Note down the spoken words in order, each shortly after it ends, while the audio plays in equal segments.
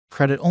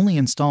Credit-only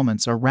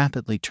installments are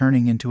rapidly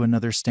turning into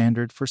another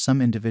standard for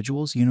some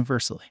individuals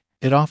universally.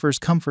 It offers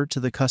comfort to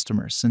the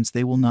customers since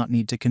they will not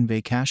need to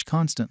convey cash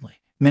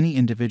constantly. Many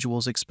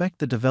individuals expect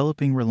the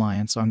developing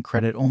reliance on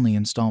credit-only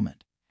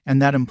installment,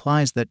 and that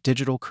implies that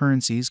digital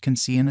currencies can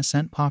see an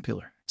ascent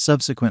popular.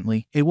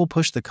 Subsequently, it will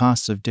push the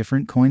costs of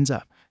different coins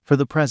up. For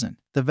the present,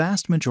 the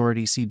vast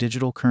majority see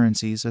digital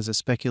currencies as a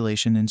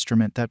speculation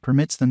instrument that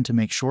permits them to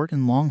make short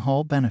and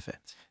long-haul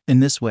benefits. In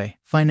this way,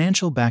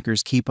 financial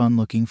backers keep on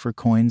looking for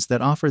coins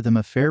that offer them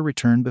a fair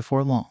return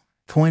before long.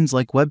 Coins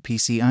like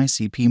WebPC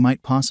ICP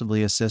might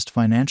possibly assist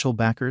financial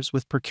backers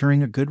with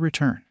procuring a good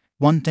return.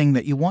 One thing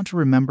that you want to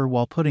remember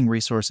while putting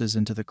resources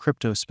into the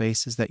crypto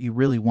space is that you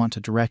really want to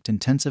direct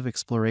intensive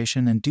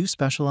exploration and do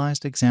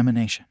specialized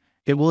examination.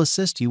 It will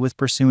assist you with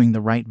pursuing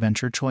the right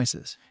venture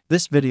choices.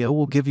 This video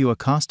will give you a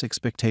cost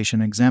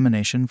expectation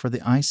examination for the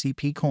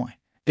ICP coin.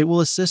 It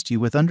will assist you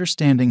with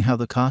understanding how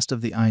the cost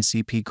of the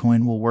ICP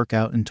coin will work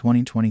out in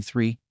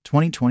 2023,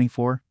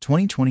 2024,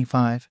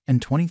 2025,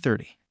 and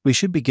 2030. We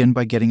should begin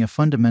by getting a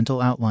fundamental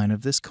outline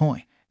of this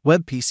coin.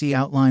 WebPC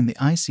outline: the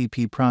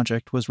ICP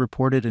project was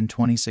reported in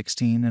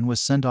 2016 and was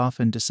sent off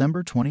in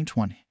December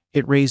 2020.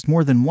 It raised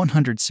more than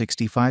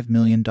 $165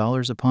 million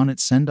upon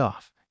its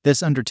send-off.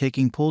 This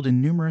undertaking pulled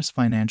in numerous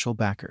financial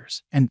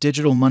backers, and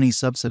digital money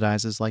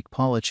subsidizers like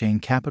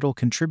Polychain Capital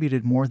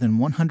contributed more than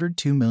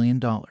 $102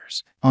 million.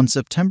 On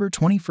September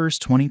 21,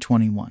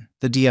 2021,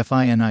 the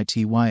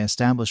DFINITY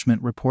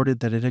establishment reported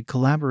that it had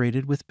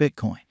collaborated with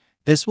Bitcoin.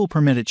 This will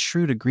permit its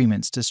shrewd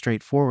agreements to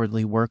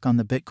straightforwardly work on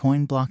the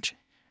Bitcoin blockchain.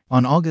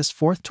 On August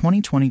 4,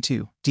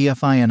 2022,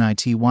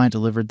 DFINITY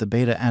delivered the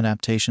beta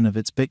adaptation of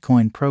its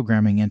Bitcoin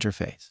programming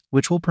interface,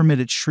 which will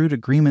permit its shrewd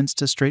agreements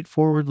to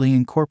straightforwardly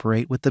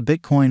incorporate with the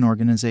Bitcoin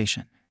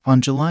organization.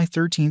 On July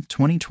 13,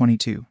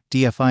 2022,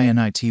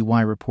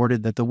 DFINITY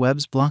reported that the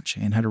Web's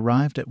blockchain had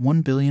arrived at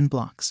 1 billion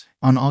blocks.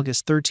 On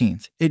August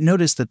 13th, it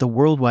noticed that the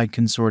worldwide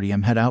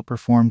consortium had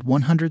outperformed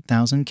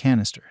 100,000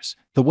 canisters.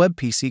 The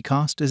WebPC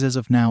cost is as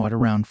of now at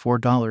around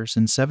 $4.17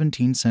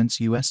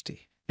 USD.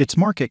 Its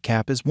market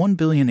cap is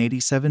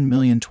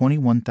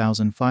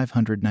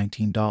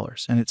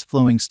 $1,087,021,519, and its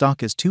flowing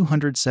stock is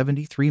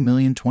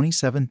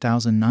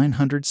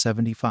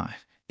 $273,027,975.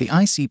 The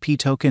ICP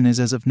token is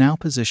as of now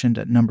positioned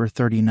at number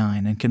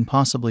 39 and can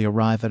possibly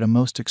arrive at a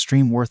most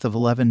extreme worth of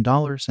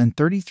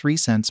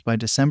 $11.33 by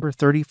December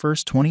 31,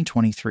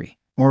 2023.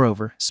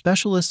 Moreover,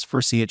 specialists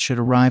foresee it should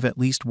arrive at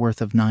least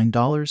worth of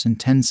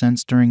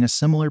 $9.10 during a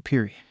similar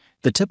period.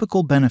 The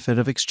typical benefit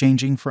of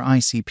exchanging for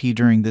ICP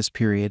during this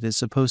period is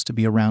supposed to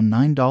be around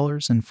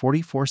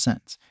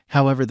 $9.44.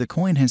 However, the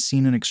coin has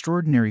seen an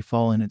extraordinary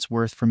fall in its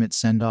worth from its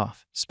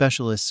send-off.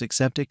 Specialists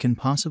accept it can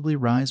possibly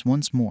rise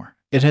once more.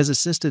 It has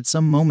assisted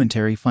some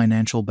momentary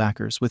financial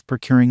backers with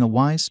procuring a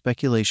wise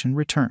speculation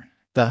return.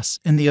 Thus,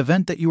 in the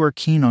event that you are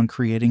keen on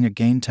creating a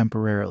gain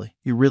temporarily,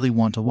 you really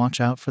want to watch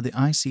out for the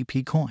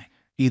ICP coin.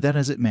 Be that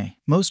as it may,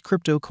 most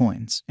crypto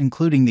coins,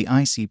 including the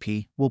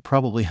ICP, will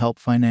probably help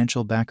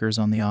financial backers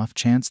on the off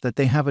chance that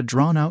they have a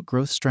drawn-out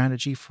growth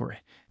strategy for it.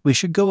 We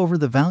should go over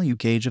the value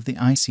gauge of the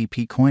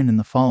ICP coin in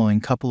the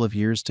following couple of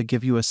years to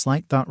give you a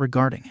slight thought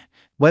regarding it.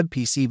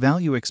 WebPC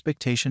Value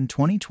Expectation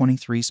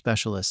 2023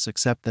 specialists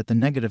accept that the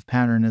negative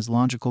pattern is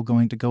logical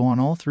going to go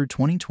on all through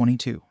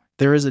 2022.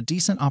 There is a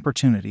decent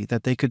opportunity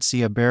that they could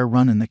see a bear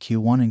run in the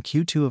Q1 and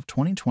Q2 of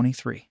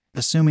 2023.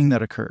 Assuming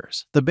that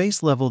occurs, the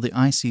base level the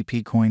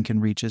ICP coin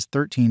can reach is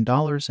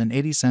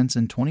 $13.80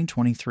 in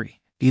 2023.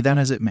 Be that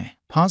as it may,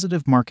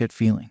 positive market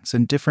feelings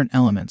and different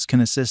elements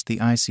can assist the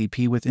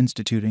ICP with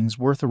instituting's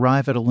worth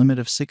arrive at a limit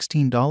of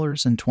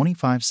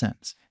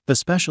 $16.25. The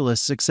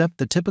specialists accept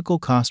the typical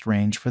cost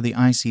range for the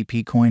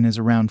ICP coin is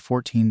around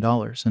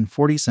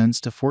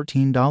 $14.40 to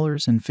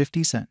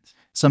 $14.50.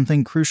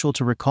 Something crucial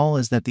to recall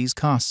is that these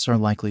costs are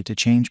likely to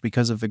change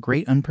because of the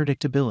great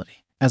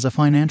unpredictability. As a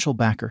financial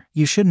backer,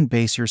 you shouldn't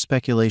base your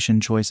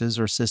speculation choices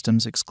or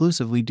systems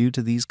exclusively due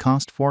to these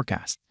cost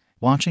forecasts.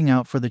 Watching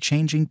out for the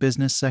changing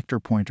business sector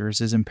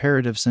pointers is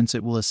imperative since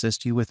it will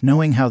assist you with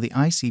knowing how the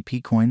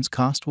ICP coin's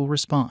cost will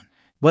respond.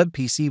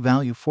 WebPC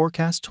Value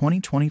Forecast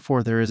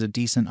 2024 There is a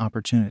decent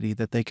opportunity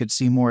that they could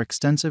see more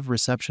extensive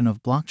reception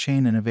of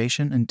blockchain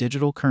innovation and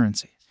digital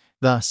currencies.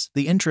 Thus,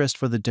 the interest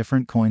for the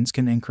different coins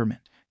can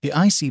increment. The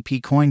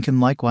ICP coin can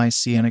likewise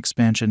see an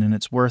expansion in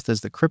its worth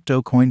as the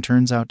crypto coin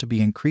turns out to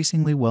be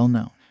increasingly well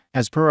known.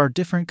 As per our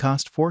different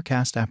cost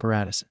forecast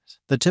apparatuses,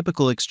 the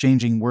typical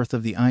exchanging worth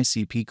of the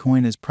ICP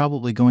coin is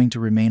probably going to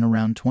remain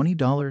around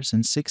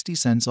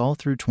 $20.60 all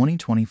through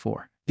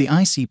 2024. The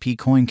ICP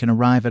coin can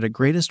arrive at a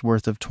greatest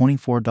worth of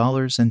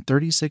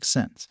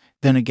 $24.36.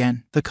 Then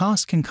again, the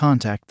cost can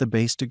contact the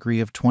base degree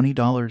of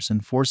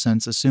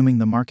 $20.04 assuming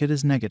the market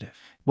is negative.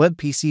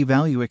 WebPC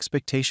Value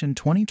Expectation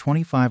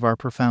 2025 Our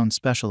profound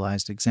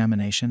specialized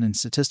examination and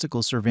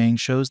statistical surveying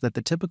shows that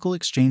the typical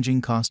exchanging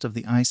cost of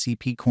the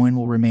ICP coin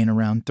will remain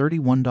around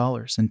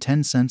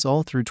 $31.10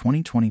 all through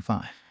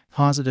 2025.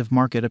 Positive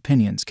market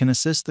opinions can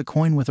assist the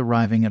coin with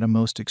arriving at a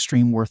most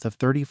extreme worth of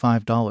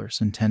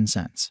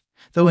 $35.10,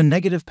 though a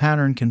negative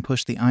pattern can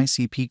push the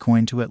ICP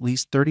coin to at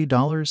least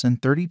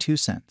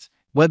 $30.32.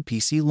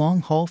 WebPC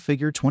long-haul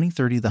figure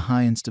 2030. The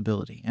high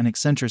instability and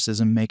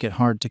eccentricism make it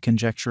hard to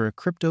conjecture a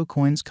crypto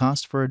coin's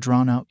cost for a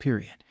drawn-out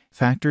period.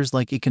 Factors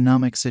like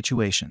economic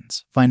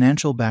situations,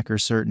 financial backer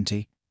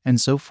certainty,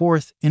 and so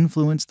forth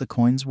influence the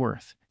coin's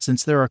worth.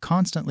 Since they are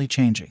constantly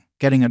changing,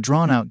 getting a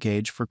drawn-out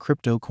gauge for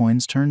crypto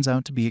coins turns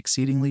out to be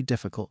exceedingly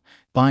difficult.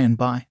 By and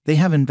by, they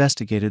have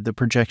investigated the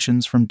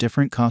projections from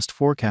different cost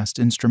forecast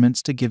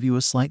instruments to give you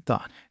a slight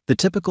thought. The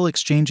typical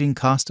exchanging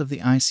cost of the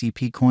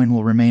ICP coin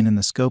will remain in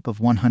the scope of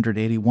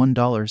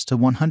 $181 to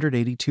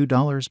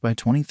 $182 by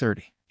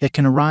 2030. It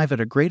can arrive at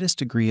a greatest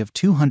degree of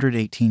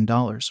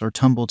 $218 or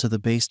tumble to the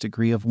base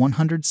degree of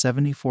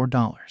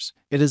 $174.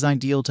 It is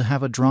ideal to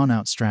have a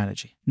drawn-out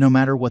strategy, no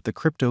matter what the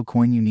crypto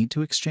coin you need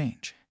to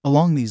exchange.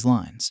 Along these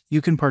lines,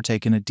 you can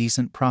partake in a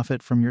decent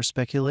profit from your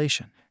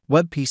speculation.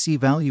 WebPC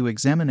value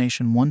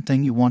examination. One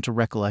thing you want to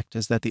recollect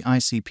is that the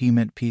ICP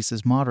mint piece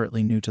is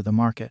moderately new to the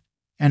market,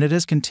 and it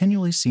has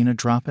continually seen a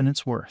drop in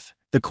its worth.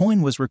 The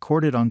coin was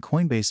recorded on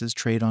Coinbase's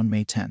trade on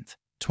May 10,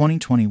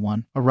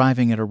 2021,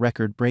 arriving at a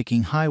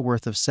record-breaking high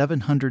worth of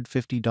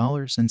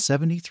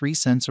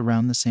 $750.73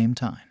 around the same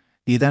time.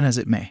 Be that as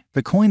it may,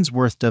 the coin's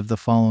worth dove the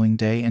following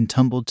day and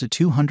tumbled to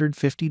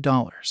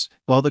 $250,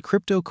 while the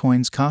crypto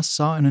coin's cost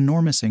saw an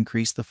enormous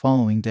increase the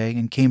following day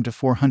and came to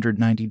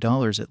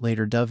 $490. It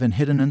later dove and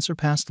hit an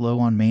unsurpassed low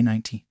on May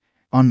 19.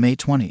 On May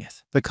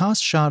 20th, the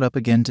cost shot up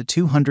again to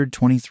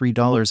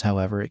 $223.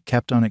 However, it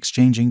kept on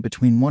exchanging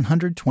between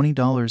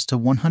 $120 to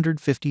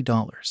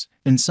 $150.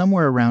 And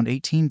somewhere around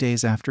 18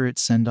 days after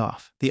its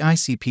send-off, the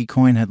ICP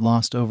coin had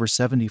lost over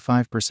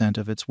 75%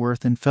 of its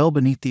worth and fell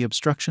beneath the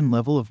obstruction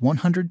level of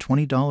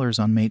 $120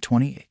 on May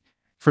 28.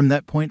 From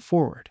that point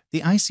forward,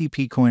 the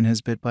ICP coin has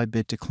bit by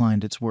bit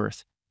declined its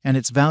worth, and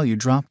its value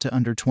dropped to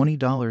under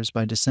 $20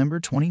 by December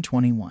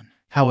 2021.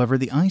 However,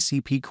 the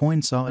ICP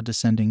coin saw a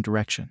descending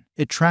direction.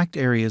 It tracked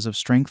areas of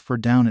strength for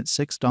down at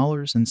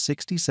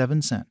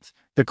 $6.67.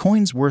 The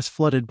coin's worth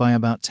flooded by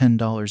about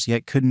 $10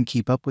 yet couldn't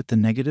keep up with the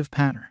negative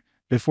pattern.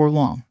 Before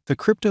long, the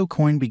crypto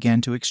coin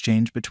began to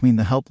exchange between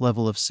the help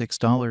level of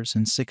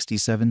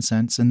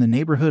 $6.67 and the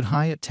neighborhood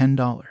high at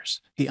 $10.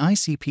 The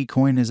ICP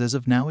coin is as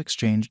of now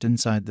exchanged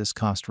inside this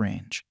cost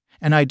range,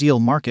 and ideal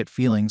market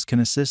feelings can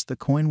assist the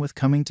coin with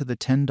coming to the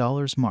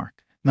 $10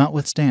 mark.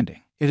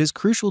 Notwithstanding, it is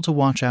crucial to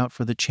watch out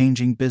for the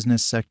changing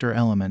business sector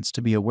elements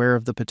to be aware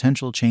of the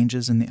potential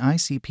changes in the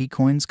ICP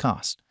coin's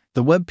cost.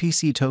 The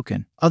WebPC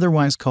token,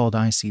 otherwise called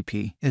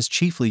ICP, is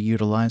chiefly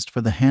utilized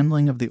for the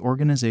handling of the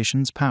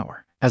organization's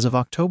power. As of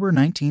October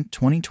 19,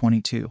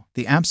 2022,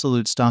 the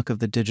absolute stock of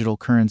the digital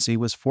currency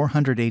was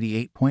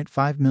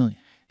 488.5 million.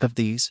 Of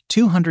these,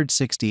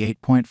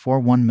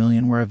 268.41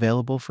 million were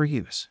available for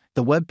use.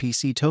 The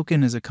WebPC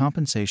token is a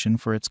compensation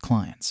for its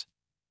clients,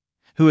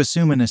 who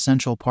assume an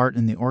essential part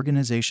in the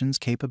organization's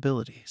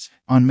capabilities.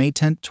 On May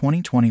 10,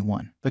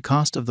 2021, the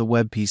cost of the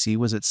WebPC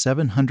was at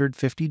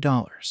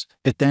 $750.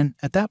 It then,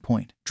 at that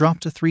point,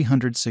 dropped to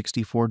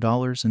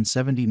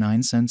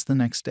 $364.79 the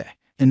next day.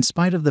 In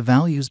spite of the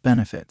value's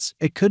benefits,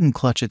 it couldn't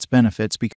clutch its benefits because